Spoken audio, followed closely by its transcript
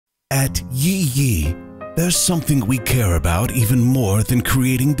At Yee Yee, there's something we care about even more than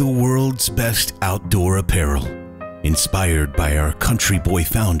creating the world's best outdoor apparel. Inspired by our country boy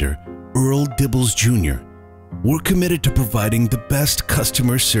founder, Earl Dibbles Jr., we're committed to providing the best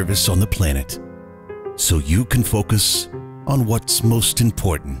customer service on the planet, so you can focus on what's most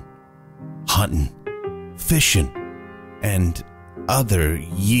important: hunting, fishing, and other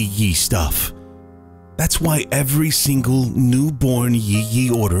Yee Yee stuff. That's why every single newborn Yee Yee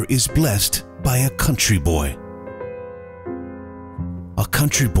order is blessed by a country boy. A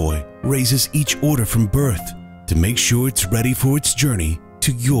country boy raises each order from birth to make sure it's ready for its journey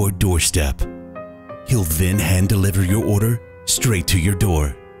to your doorstep. He'll then hand deliver your order straight to your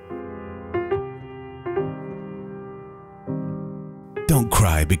door. Don't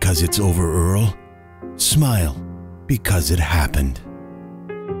cry because it's over, Earl. Smile because it happened.